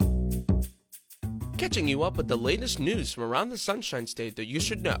Catching you up with the latest news from around the Sunshine State that you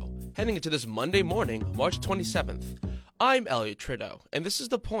should know, heading into this Monday morning, March 27th. I'm Elliot Tritto, and this is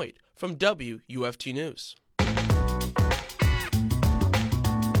The Point from WMFE News.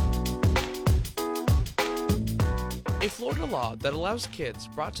 A Florida law that allows kids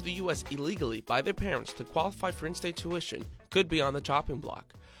brought to the U.S. illegally by their parents to qualify for in-state tuition could be on the chopping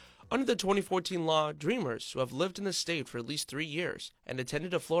block. Under the 2014 law, dreamers who have lived in the state for at least 3 years and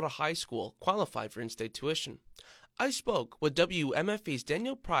attended a Florida high school qualify for in-state tuition. I spoke with WMFE's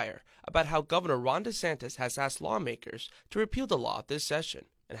Danielle Prieur about how Governor Ron DeSantis has asked lawmakers to repeal the law this session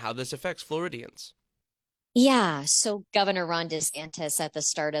and how this affects Floridians. Yeah, so Governor Ron DeSantis at the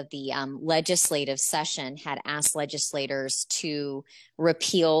start of the legislative session had asked legislators to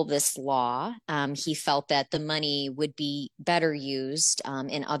repeal this law. He felt that the money would be better used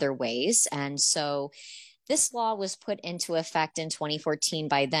in other ways. And so this law was put into effect in 2014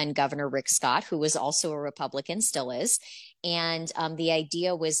 by then Governor Rick Scott, who was also a Republican, still is. And the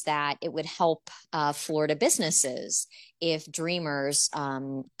idea was that it would help Florida businesses if dreamers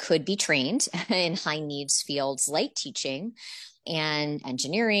could be trained in high needs fields like teaching and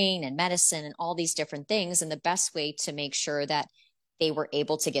engineering and medicine and all these different things. And the best way to make sure that they were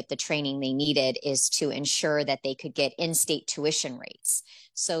able to get the training they needed is to ensure that they could get in-state tuition rates.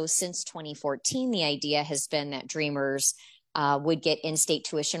 So since 2014, the idea has been that dreamers would get in-state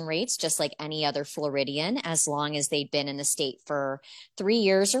tuition rates just like any other Floridian, as long as they'd been in the state for 3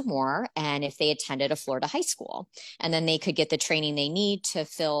 years or more, and if they attended a Florida high school. And then they could get the training they need to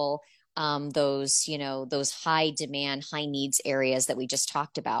fill those high demand, high needs areas that we just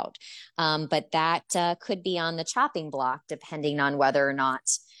talked about. But that could be on the chopping block, depending on whether or not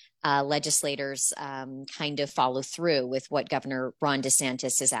legislators kind of follow through with what Governor Ron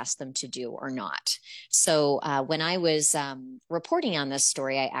DeSantis has asked them to do or not. So when I was reporting on this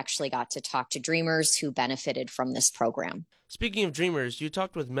story, I actually got to talk to dreamers who benefited from this program. Speaking of dreamers, you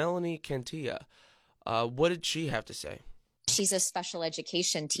talked with Melanie Cantilla. What did she have to say? She's a special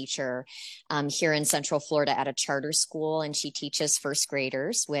education teacher here in Central Florida at a charter school, and she teaches first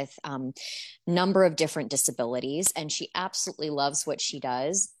graders with a number of different disabilities, and she absolutely loves what she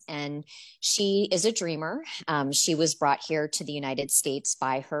does. And she is a dreamer. She was brought here to the United States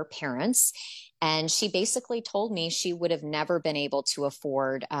by her parents. And she basically told me she would have never been able to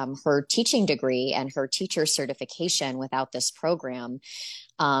afford her teaching degree and her teacher certification without this program.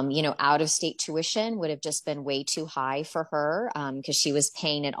 Out of state tuition would have just been way too high for her because she was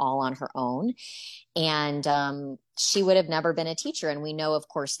paying it all on her own. And she would have never been a teacher. And we know, of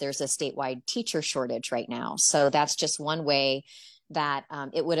course, there's a statewide teacher shortage right now. So that's just one way that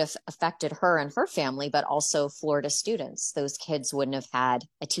it would have affected her and her family, but also Florida students. Those kids wouldn't have had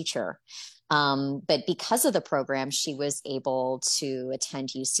a teacher. But because of the program, she was able to attend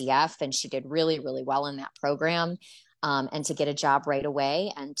UCF, and she did really, really well in that program, and to get a job right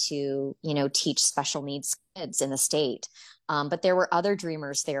away and to, teach special needs kids in the state. But there were other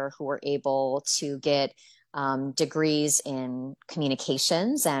dreamers there who were able to get degrees in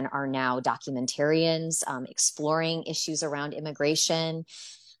communications and are now documentarians, exploring issues around immigration.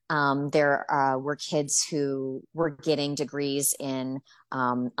 There were kids who were getting degrees in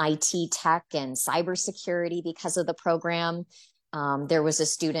IT tech and cybersecurity because of the program. There was a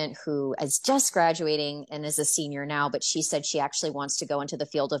student who is just graduating and is a senior now, but she said she actually wants to go into the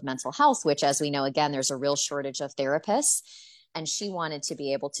field of mental health, which, as we know, again, there's a real shortage of therapists. And she wanted to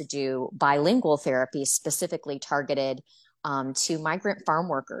be able to do bilingual therapy specifically targeted to migrant farm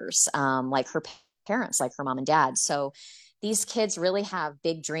workers, like her parents, like her mom and dad. So these kids really have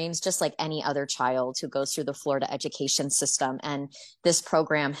big dreams, just like any other child who goes through the Florida education system. And this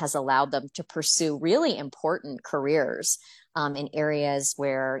program has allowed them to pursue really important careers in areas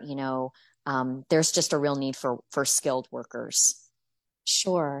where, there's just a real need for skilled workers.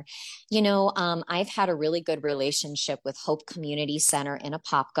 Sure. I've had a really good relationship with Hope Community Center in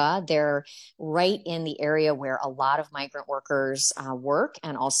Apopka. They're right in the area where a lot of migrant workers work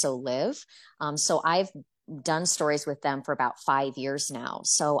and also live. So I've done stories with them for about 5 years now.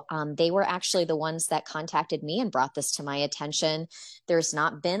 So they were actually the ones that contacted me and brought this to my attention. There's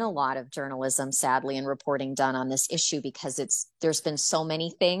not been a lot of journalism, sadly, and reporting done on this issue because there's been so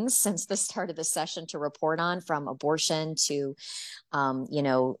many things since the start of the session to report on, from abortion to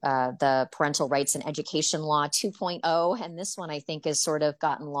the Parental Rights and Education Law 2.0. And this one, I think, has sort of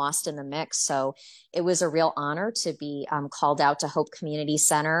gotten lost in the mix. So it was a real honor to be called out to Hope Community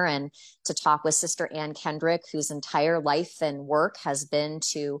Center and to talk with Sister Ann Kendrick, whose entire life and work has been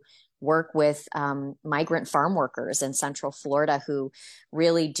to work with migrant farm workers in Central Florida who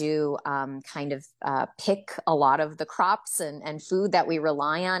really do pick a lot of the crops and food that we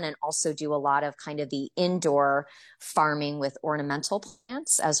rely on, and also do a lot of kind of the indoor farming with ornamental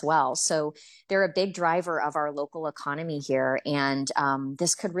plants as well. So they're a big driver of our local economy here. And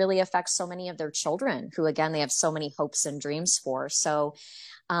this could really affect so many of their children who, again, they have so many hopes and dreams for. So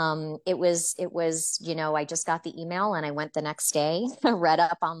it was, I just got the email and I went the next day, read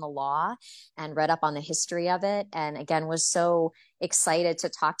up on the law and read up on the history of it. And again, was so excited to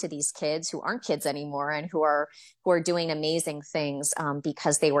talk to these kids who aren't kids anymore and who are doing amazing things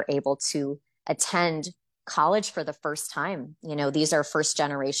because they were able to attend college for the first time. These are first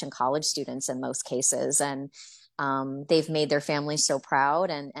generation college students in most cases. And they've made their families so proud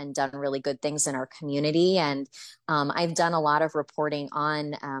and done really good things in our community. And I've done a lot of reporting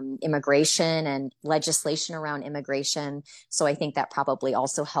on immigration and legislation around immigration. So I think that probably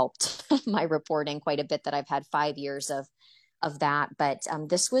also helped my reporting quite a bit, that I've had 5 years of that. But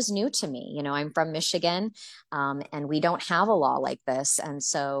this was new to me. I'm from Michigan, and we don't have a law like this. And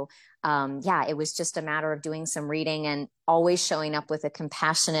so it was just a matter of doing some reading and always showing up with a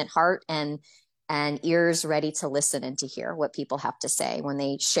compassionate heart and ears ready to listen and to hear what people have to say when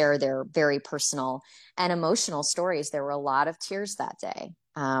they share their very personal and emotional stories. There were a lot of tears that day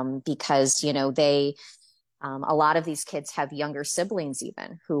because, a lot of these kids have younger siblings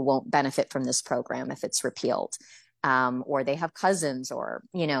even who won't benefit from this program if it's repealed, or they have cousins or,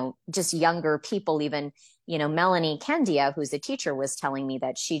 just younger people. Even, Melanie Candia, who's a teacher, was telling me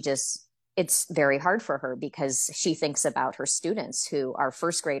that it's very hard for her because she thinks about her students who are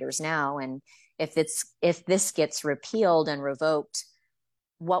first graders now. And if this gets repealed and revoked,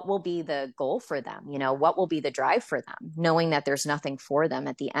 what will be the goal for them? What will be the drive for them, knowing that there's nothing for them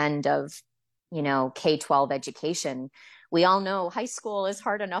at the end of, K-12 education. We all know high school is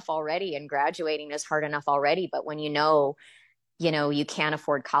hard enough already and graduating is hard enough already. But when you can't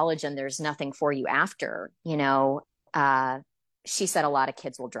afford college and there's nothing for you after, she said a lot of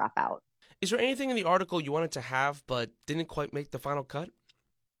kids will drop out. Is there anything in the article you wanted to have but didn't quite make the final cut?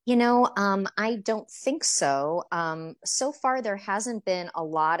 I don't think so. So far, there hasn't been a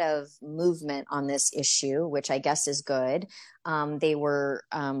lot of movement on this issue, which I guess is good. They were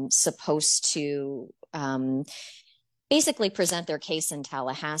supposed to basically present their case in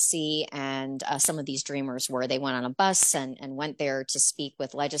Tallahassee, and some of these dreamers they went on a bus and went there to speak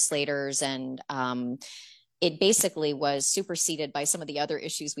with legislators, and it basically was superseded by some of the other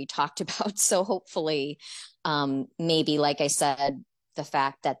issues we talked about. So hopefully, maybe, like I said, the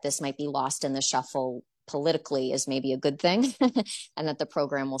fact that this might be lost in the shuffle politically is maybe a good thing and that the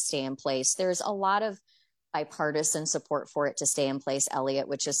program will stay in place. There's a lot of bipartisan support for it to stay in place, Elliot,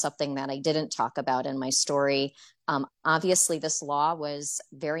 which is something that I didn't talk about in my story. Obviously, this law was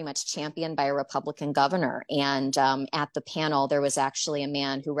very much championed by a Republican governor. And at the panel, there was actually a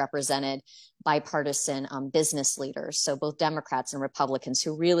man who represented bipartisan business leaders, so both Democrats and Republicans,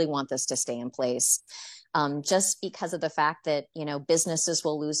 who really want this to stay in place. Just because of the fact that, businesses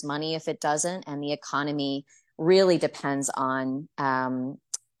will lose money if it doesn't. And the economy really depends on,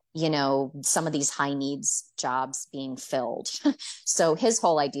 some of these high needs jobs being filled. So his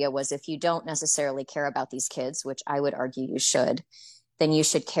whole idea was, if you don't necessarily care about these kids, which I would argue you should, then you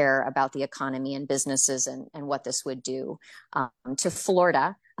should care about the economy and businesses and what this would do to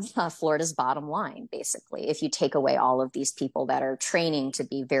Florida's bottom line, basically, if you take away all of these people that are training to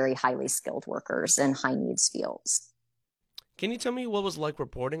be very highly skilled workers in high needs fields. Can you tell me what was like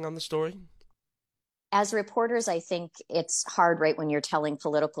reporting on the story? As reporters, I think it's hard, right, when you're telling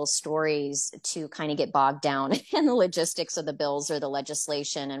political stories to kind of get bogged down in the logistics of the bills or the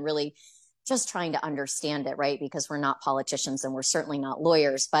legislation and really just trying to understand it, right? Because we're not politicians and we're certainly not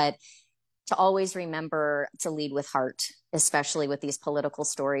lawyers, but to always remember to lead with heart, especially with these political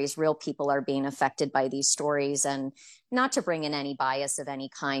stories. Real people are being affected by these stories, and not to bring in any bias of any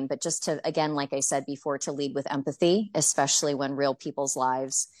kind, but just to, again, like I said before, to lead with empathy, especially when real people's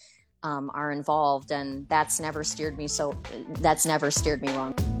lives are involved. And that's never steered me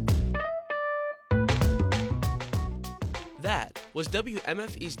wrong. That was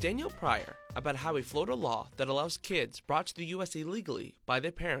WMFE's Danielle Prieur about how a Florida law that allows kids brought to the U.S. illegally by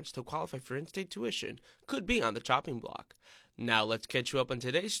their parents to qualify for in-state tuition could be on the chopping block. Now let's catch you up on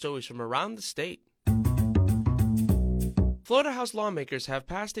today's stories from around the state. Florida House lawmakers have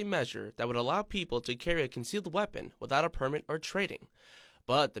passed a measure that would allow people to carry a concealed weapon without a permit or trading.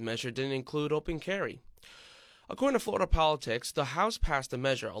 But the measure didn't include open carry. According to Florida politics, the House passed the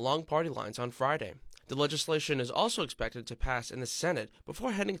measure along party lines on Friday. The legislation is also expected to pass in the Senate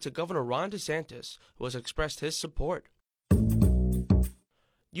before heading to Governor Ron DeSantis, who has expressed his support.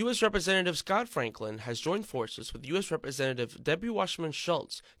 U.S. Representative Scott Franklin has joined forces with U.S. Representative Debbie Wasserman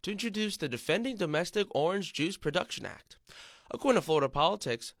Schultz to introduce the Defending Domestic Orange Juice Production Act. According to Florida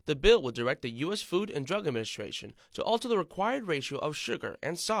Politics, the bill would direct the U.S. Food and Drug Administration to alter the required ratio of sugar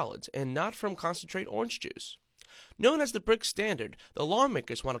and solids in not-from-concentrate orange juice. Known as the BRIC standard, the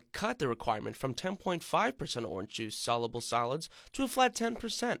lawmakers want to cut the requirement from 10.5% orange juice soluble solids to a flat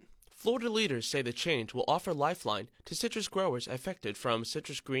 10%. Florida leaders say the change will offer a lifeline to citrus growers affected from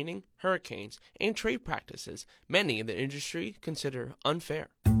citrus greening, hurricanes, and trade practices many in the industry consider unfair.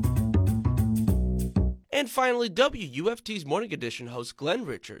 And finally, WUFT's Morning Edition host Glenn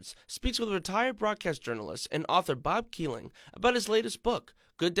Richards speaks with retired broadcast journalist and author Bob Keeling about his latest book,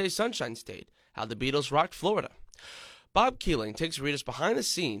 Good Day Sunshine State, How the Beatles Rocked Florida. Bob Keeling takes readers behind the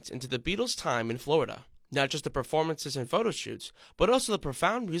scenes into the Beatles' time in Florida, not just the performances and photo shoots, but also the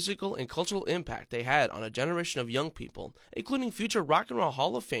profound musical and cultural impact they had on a generation of young people, including future Rock and Roll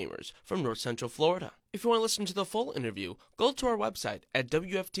Hall of Famers from North Central Florida. If you want to listen to the full interview, go to our website at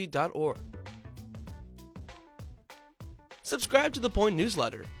WFT.org. Subscribe to The Point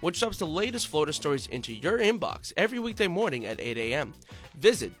newsletter, which drops the latest Florida stories into your inbox every weekday morning at 8 a.m.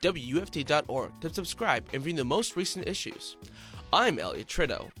 Visit WFT.org to subscribe and read the most recent issues. I'm Elliot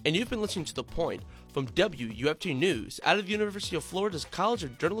Tritto, and you've been listening to The Point from WUFT News out of the University of Florida's College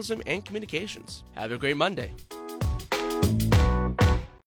of Journalism and Communications. Have a great Monday.